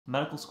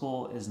Medical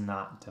school is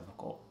not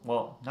difficult.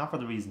 Well, not for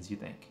the reasons you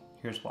think.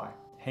 Here's why.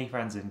 Hey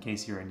friends, in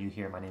case you're new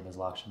here, my name is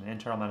Lakshya. I'm an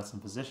internal medicine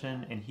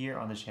physician, and here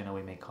on this channel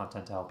we make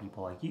content to help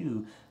people like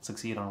you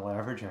succeed on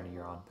whatever journey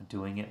you're on, but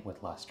doing it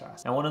with less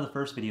stress. And one of the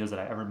first videos that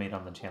I ever made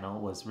on the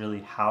channel was really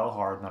how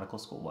hard medical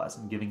school was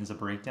and giving us a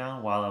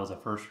breakdown while I was a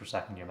first or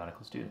second year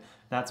medical student.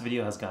 That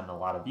video has gotten a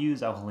lot of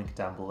views. I will link it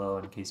down below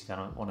in case you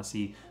kind of want to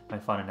see my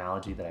fun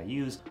analogy that I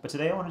use. But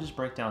today I want to just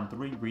break down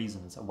 3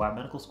 reasons why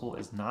medical school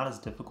is not as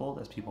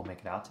difficult as people make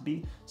it out to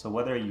be. So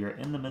whether you're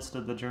in the midst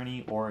of the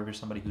journey or if you're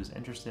somebody who's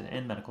interested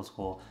in medical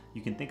school,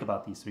 you can think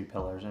about these 3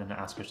 pillars and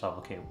ask yourself,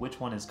 okay, which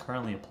one is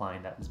currently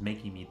applying that is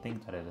making me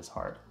think that it is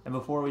hard? And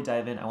before we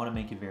dive in, I want to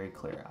make it very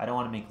clear. I don't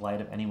want to make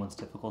light of anyone's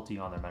difficulty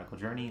on their medical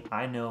journey.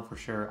 I know for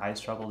sure I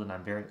struggled, and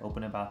I'm very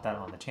open about that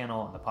on the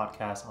channel, on the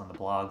podcast, on the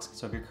blogs.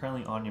 So if you're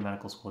currently on your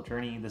medical school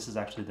journey, this is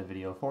actually the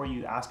video for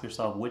you. Ask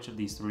yourself which of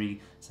these 3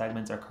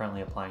 segments are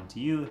currently applying to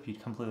you. If you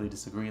completely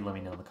disagree, let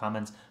me know in the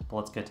comments, but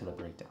let's get to the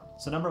breakdown.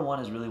 So number 1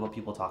 is really what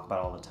people talk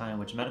about all the time,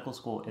 which medical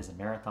school is a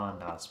marathon,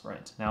 not a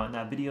sprint. Now in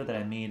that video that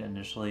I made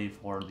initially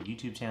for the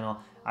YouTube channel,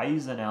 I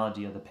use the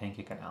analogy of the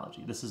pancake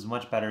analogy. This is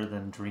much better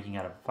than drinking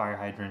out of a fire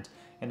hydrant,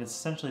 and it's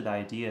essentially the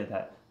idea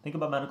that think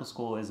about medical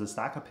school as a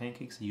stack of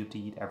pancakes that you have to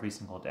eat every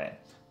single day.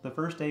 The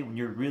first day, when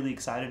you're really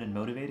excited and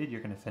motivated,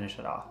 you're going to finish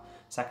it off.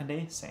 Second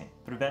day, same.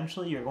 But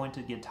eventually you're going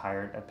to get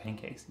tired of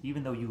pancakes.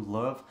 Even though you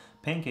love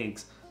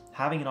pancakes,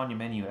 having it on your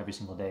menu every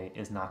single day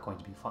is not going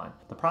to be fun.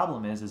 The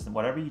problem is that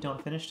whatever you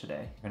don't finish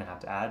today, you're going to have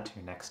to add to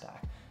your next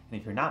stack. And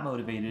if you're not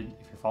motivated,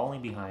 if you're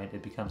falling behind,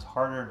 it becomes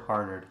harder and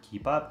harder to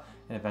keep up,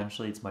 and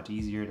eventually it's much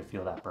easier to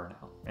feel that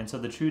burnout. And so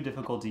the true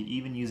difficulty,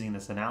 even using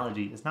this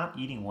analogy, is not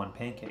eating one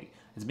pancake.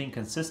 It's being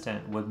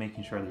consistent with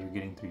making sure that you're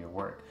getting through your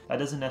work. That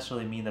doesn't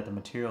necessarily mean that the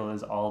material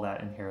is all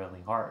that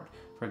inherently hard.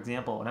 For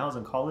example, when I was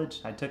in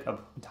college, I took an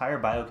entire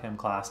biochem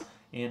class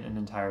in an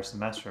entire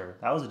semester.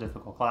 That was a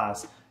difficult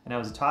class, and I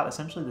was taught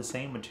essentially the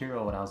same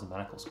material when I was in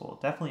medical school,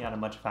 definitely at a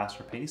much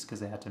faster pace because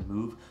they had to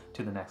move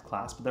to the next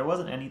class, but there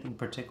wasn't anything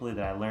particularly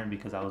that I learned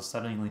because I was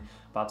suddenly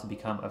about to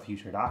become a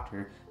future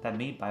doctor that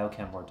made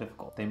biochem more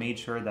difficult. They made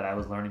sure that I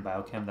was learning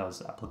biochem that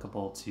was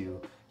applicable to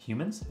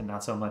humans and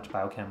not so much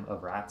biochem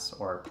of rats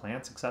or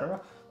plants, etc.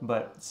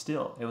 But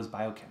still, it was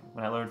biochem.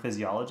 When I learned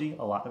physiology,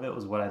 a lot of it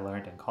was what I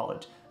learned in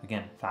college.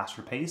 Again,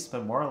 faster pace,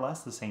 but more or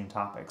less the same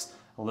topics.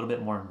 A little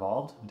bit more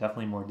involved,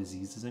 definitely more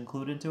diseases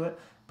included to it,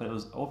 but it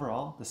was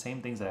overall the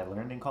same things that I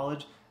learned in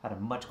college at a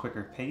much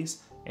quicker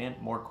pace and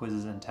more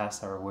quizzes and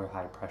tests that were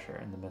high pressure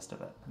in the midst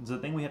of it. And so the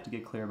thing we have to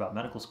get clear about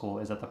medical school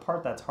is that the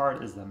part that's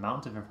hard is the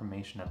amount of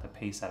information at the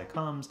pace that it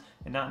comes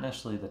and not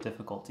necessarily the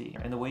difficulty.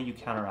 And the way you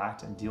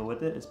counteract and deal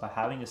with it is by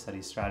having a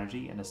study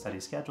strategy and a study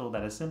schedule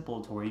that is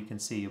simple to where you can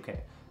see,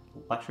 okay,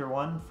 Lecture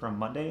 1 from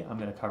Monday, I'm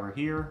going to cover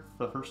here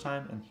for the first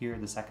time and here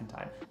the second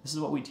time. This is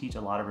what we teach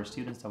a lot of our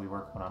students that we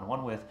work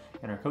one-on-one with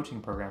in our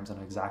coaching programs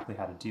on exactly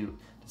how to do.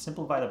 To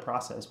simplify the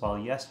process, while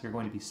yes, you're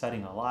going to be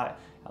studying a lot,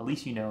 at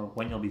least you know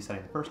when you'll be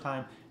studying the first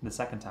time and the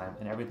second time,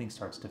 and everything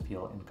starts to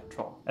feel in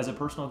control. As a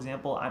personal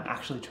example, I'm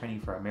actually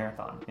training for a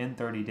marathon in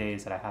 30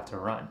 days that I have to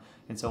run.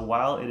 And so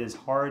while it is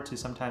hard to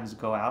sometimes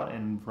go out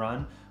and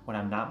run when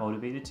I'm not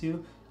motivated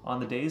to, on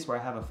the days where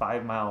I have a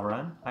 5-mile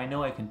run, I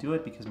know I can do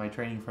it because my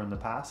training from the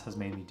past has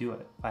made me do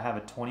it. If I have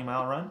a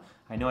 20-mile run,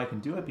 I know I can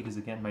do it because,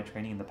 again, my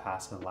training in the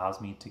past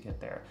allows me to get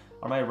there.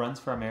 Are my runs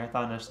for a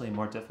marathon necessarily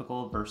more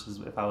difficult versus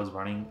if I was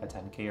running a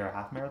 10K or a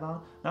half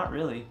marathon? Not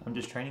really. I'm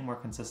just training more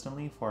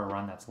consistently for a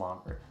run that's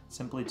longer.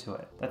 Simply to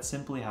it. That's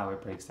simply how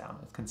it breaks down.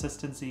 With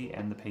consistency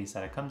and the pace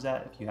that it comes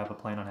at, if you have a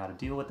plan on how to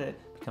deal with it,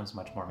 it becomes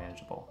much more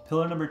manageable.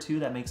 Pillar number 2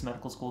 that makes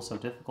medical school so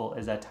difficult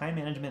is that time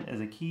management is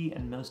a key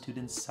and most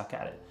students suck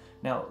at it.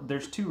 Now,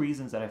 there's 2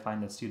 reasons that I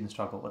find that students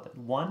struggle with it.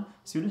 1,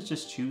 students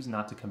just choose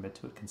not to commit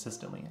to it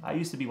consistently. I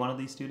used to be one of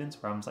these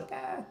students where I was like,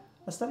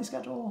 a study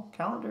schedule,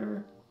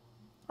 calendar,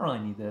 I don't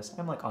really need this.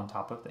 I'm like on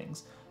top of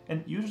things.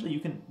 And usually you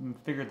can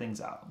figure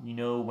things out. You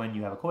know when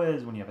you have a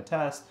quiz, when you have a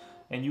test,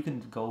 and you can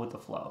go with the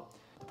flow.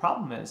 The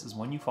problem is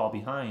when you fall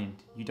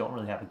behind, you don't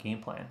really have a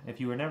game plan. If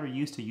you were never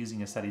used to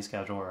using a study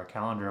schedule or a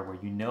calendar where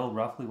you know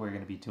roughly what you're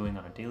going to be doing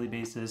on a daily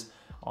basis,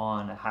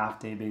 on a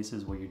half-day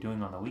basis, what you're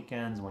doing on the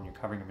weekends, when you're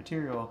covering your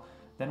material,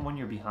 then when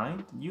you're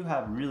behind, you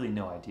have really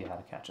no idea how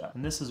to catch up.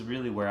 And this is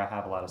really where I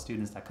have a lot of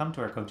students that come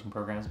to our coaching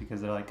programs because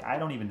they're like, I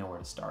don't even know where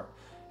to start.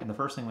 And the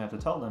first thing we have to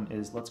tell them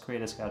is let's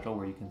create a schedule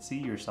where you can see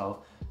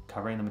yourself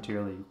covering the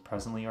material that you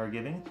presently are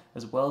giving,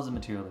 as well as the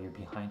material that you're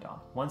behind on.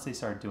 Once they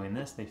start doing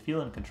this, they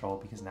feel in control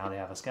because now they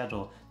have a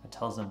schedule that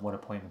tells them what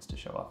appointments to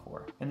show up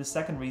for. And the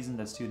second reason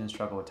that students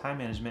struggle with time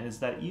management is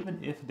that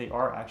even if they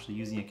are actually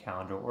using a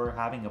calendar or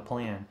having a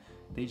plan,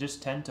 they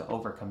just tend to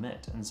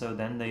overcommit. And so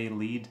then they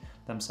lead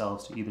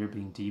themselves to either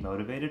being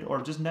demotivated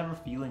or just never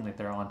feeling like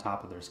they're on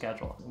top of their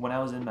schedule. When I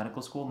was in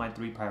medical school, my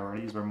 3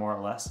 priorities were more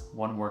or less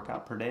 1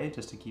 workout per day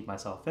just to keep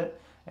myself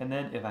fit. And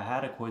then if I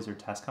had a quiz or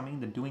test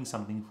coming, then doing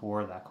something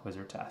for that quiz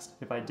or test.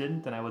 If I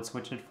didn't, then I would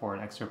switch it for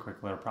an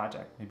extracurricular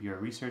project, maybe a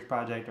research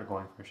project or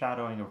going for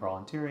shadowing or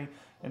volunteering.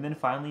 And then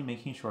finally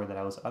making sure that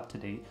I was up to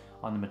date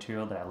on the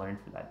material that I learned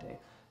for that day.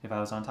 If I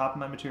was on top of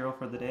my material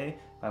for the day,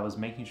 if I was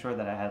making sure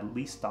that I had at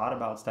least thought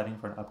about studying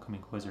for an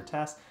upcoming quiz or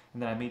test,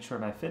 and then I made sure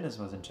my fitness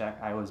was in check,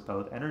 I was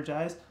both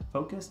energized,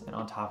 focused, and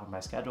on top of my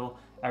schedule,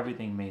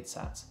 everything made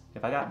sense.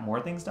 If I got more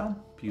things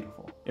done,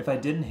 beautiful. If I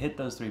didn't hit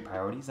those 3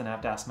 priorities, then I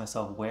have to ask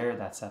myself where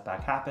that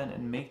setback happened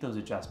and make those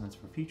adjustments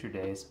for future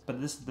days.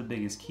 But this is the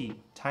biggest key.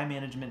 Time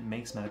management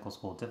makes medical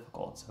school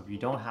difficult. So if you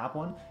don't have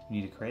one, you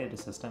need to create a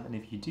system. And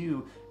if you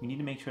do, you need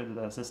to make sure that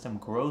that system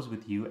grows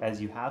with you as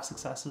you have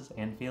successes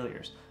and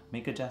failures.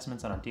 Make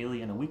adjustments on a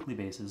daily and a weekly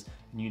basis,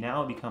 and you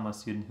now become a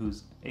student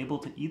who's able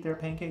to eat their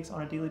pancakes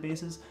on a daily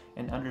basis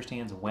and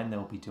understands when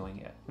they'll be doing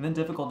it. And then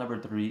difficult number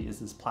 3 is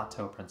this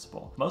plateau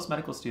principle. Most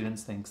medical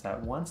students think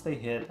that once they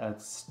hit a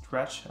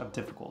stretch of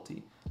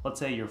difficulty, let's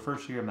say your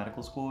first year of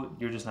medical school,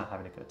 you're just not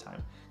having a good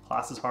time.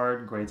 Class is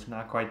hard, grades are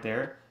not quite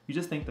there. You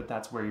just think that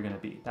that's where you're gonna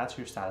be. That's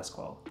your status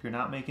quo. If you're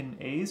not making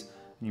A's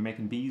and you're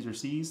making B's or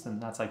C's, then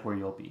that's like where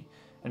you'll be.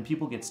 And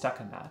people get stuck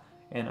in that.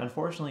 And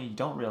unfortunately, you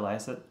don't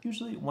realize that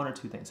usually 1 or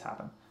 2 things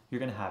happen. You're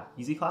gonna have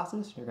easy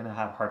classes, you're gonna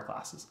have hard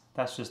classes.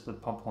 That's just the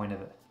point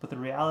of it. But the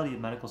reality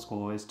of medical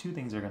school is 2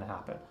 things are gonna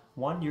happen.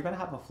 1, you're gonna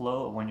have a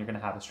flow of when you're gonna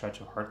have a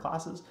stretch of hard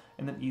classes,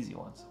 and then easy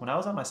ones. When I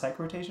was on my psych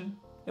rotation,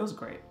 it was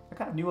great. I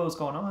kind of knew what was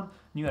going on,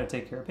 knew how to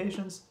take care of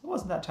patients. It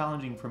wasn't that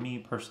challenging for me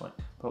personally.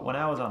 But when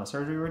I was on a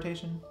surgery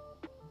rotation,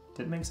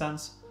 didn't make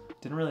sense,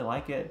 didn't really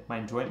like it, my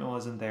enjoyment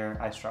wasn't there,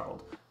 I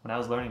struggled. When I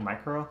was learning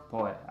micro,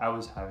 boy, I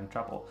was having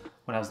trouble.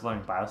 When I was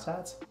learning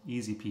biostats,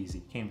 easy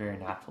peasy, came very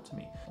natural to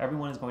me.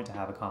 Everyone is going to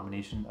have a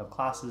combination of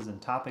classes and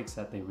topics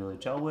that they really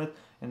gel with,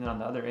 and then on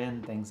the other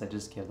end, things that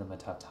just give them a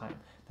tough time.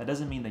 That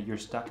doesn't mean that you're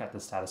stuck at the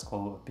status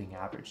quo of being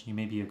average. You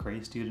may be a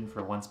great student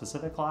for one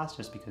specific class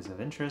just because of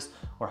interest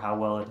or how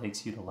well it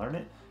takes you to learn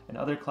it. In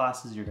other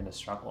classes, you're gonna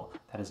struggle.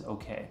 That is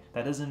okay.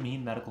 That doesn't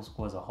mean medical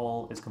school as a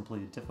whole is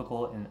completely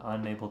difficult and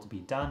unable to be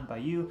done by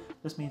you.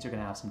 This means you're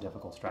gonna have some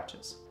difficult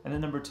stretches. And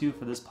then number 2,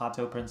 for this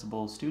plateau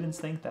principle, students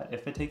think that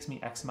if it takes me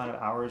X amount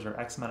of hours or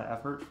X amount of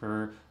effort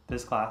for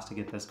this class to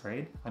get this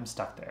grade, I'm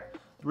stuck there.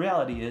 The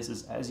reality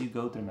is as you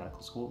go through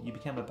medical school, you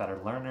become a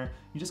better learner.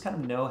 You just kind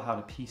of know how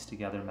to piece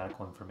together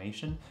medical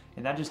information,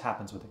 and that just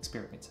happens with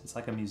experience. It's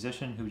like a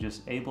musician who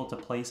just able to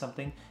play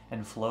something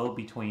and flow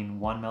between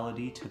one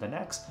melody to the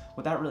next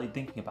without really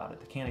thinking about it.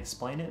 They can't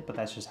explain it, but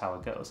that's just how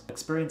it goes.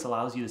 Experience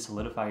allows you to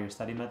solidify your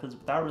study methods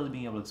without really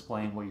being able to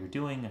explain what you're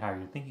doing and how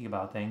you're thinking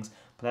about things,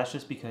 but that's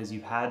just because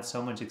you've had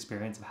so much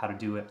experience of how to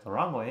do it the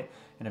wrong way,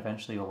 and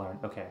eventually you'll learn,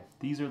 okay,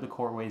 these are the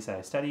core ways that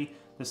I study,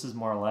 this is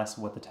more or less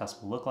what the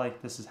test will look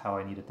like, this is how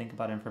I need to think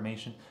about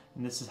information,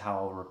 and this is how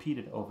I'll repeat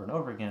it over and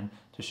over again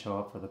to show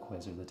up for the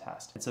quiz or the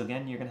test. And so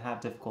again, you're gonna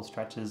have difficult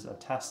stretches of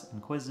tests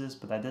and quizzes,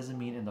 but that doesn't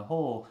mean in the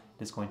whole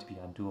it is going to be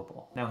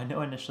undoable. Now I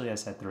know initially I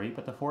said 3,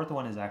 but the 4th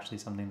one is actually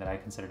something that I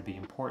consider to be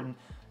important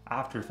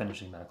after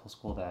finishing medical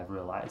school that I've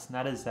realized, and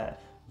that is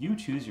that you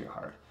choose your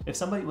hard. If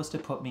somebody was to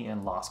put me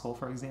in law school,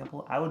 for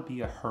example, I would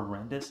be a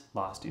horrendous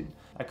law student.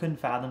 I couldn't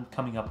fathom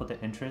coming up with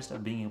the interest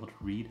of being able to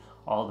read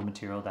all the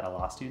material that a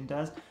law student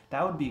does.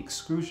 That would be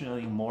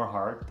excruciatingly more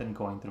hard than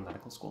going through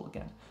medical school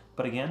again.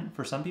 But again,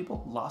 for some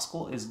people, law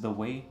school is the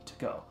way to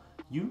go.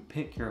 You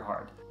pick your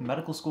hard.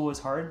 Medical school is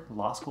hard,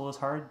 law school is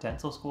hard,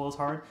 dental school is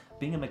hard,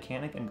 being a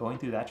mechanic and going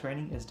through that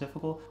training is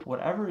difficult.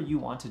 Whatever you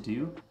want to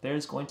do,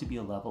 there's going to be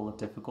a level of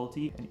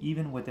difficulty, and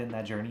even within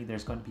that journey,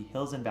 there's going to be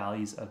hills and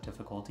valleys of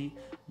difficulty.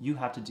 You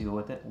have to deal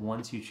with it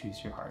once you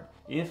choose your hard.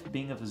 If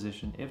being a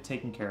physician, if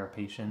taking care of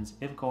patients,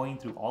 if going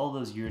through all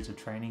those years of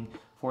training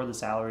for the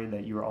salary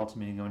that you are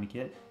ultimately going to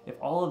get, if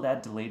all of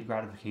that delayed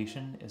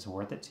gratification is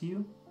worth it to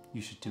you,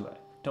 you should do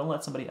it. Don't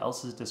let somebody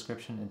else's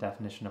description and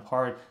definition of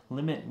hard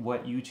limit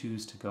what you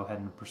choose to go ahead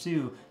and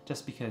pursue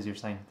just because you're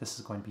saying this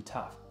is going to be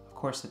tough. Of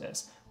course it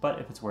is, but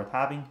if it's worth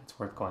having, it's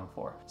worth going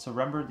for. So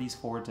remember these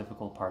 4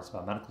 difficult parts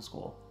about medical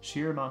school.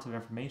 Sheer amount of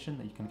information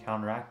that you can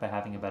counteract by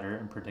having a better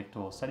and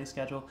predictable study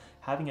schedule,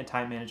 having a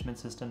time management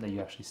system that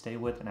you actually stay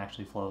with and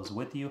actually flows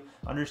with you,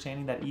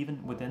 understanding that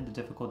even within the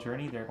difficult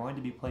journey, there are going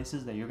to be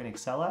places that you're going to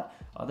excel at,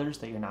 others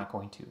that you're not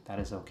going to. That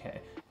is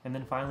okay. And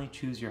then finally,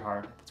 choose your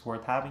hard. If it's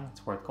worth having,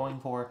 it's worth going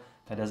for.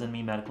 That doesn't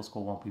mean medical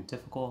school won't be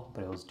difficult,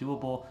 but it was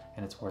doable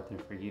and it's worth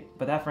it for you.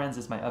 But that, friends,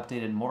 is my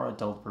updated, more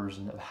adult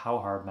version of how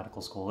hard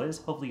medical school is.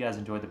 Hopefully you guys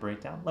enjoyed the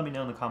breakdown. Let me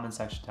know in the comment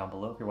section down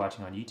below if you're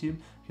watching on YouTube.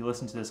 If you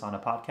listen to this on a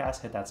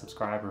podcast, hit that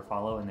subscribe or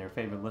follow in their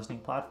favorite listening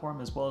platform,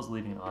 as well as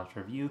leaving an honest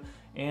review.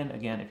 And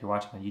again, if you're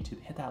watching on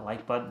YouTube, hit that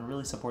like button. It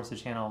really supports the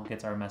channel,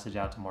 gets our message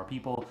out to more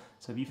people.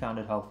 So if you found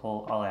it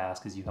helpful, all I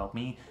ask is you help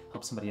me,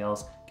 help somebody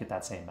else get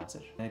that same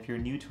message. And if you're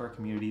new to our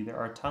community, there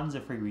are tons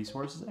of free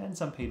resources and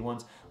some paid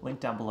ones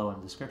linked down below in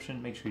the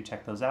description. Make sure you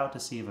check those out to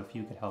see if a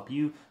few could help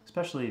you,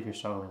 especially if you're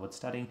struggling with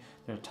studying.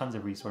 There are tons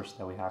of resources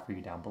that we have for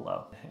you down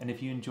below. And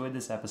if you enjoyed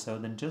this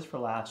episode, then just for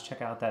laughs,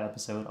 check out that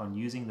episode on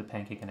using the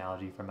pancake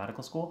analogy for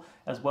medical school,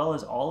 as well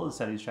as all of the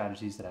study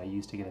strategies that I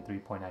use to get a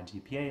 3.9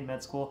 GPA in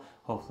med school.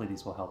 Hopefully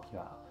these will help you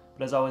out.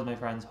 But as always, my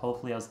friends,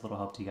 hopefully I was a little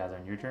help to you guys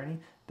on your journey.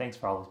 Thanks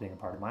for always being a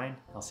part of mine.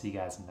 I'll see you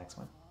guys in the next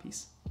one.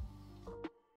 Peace.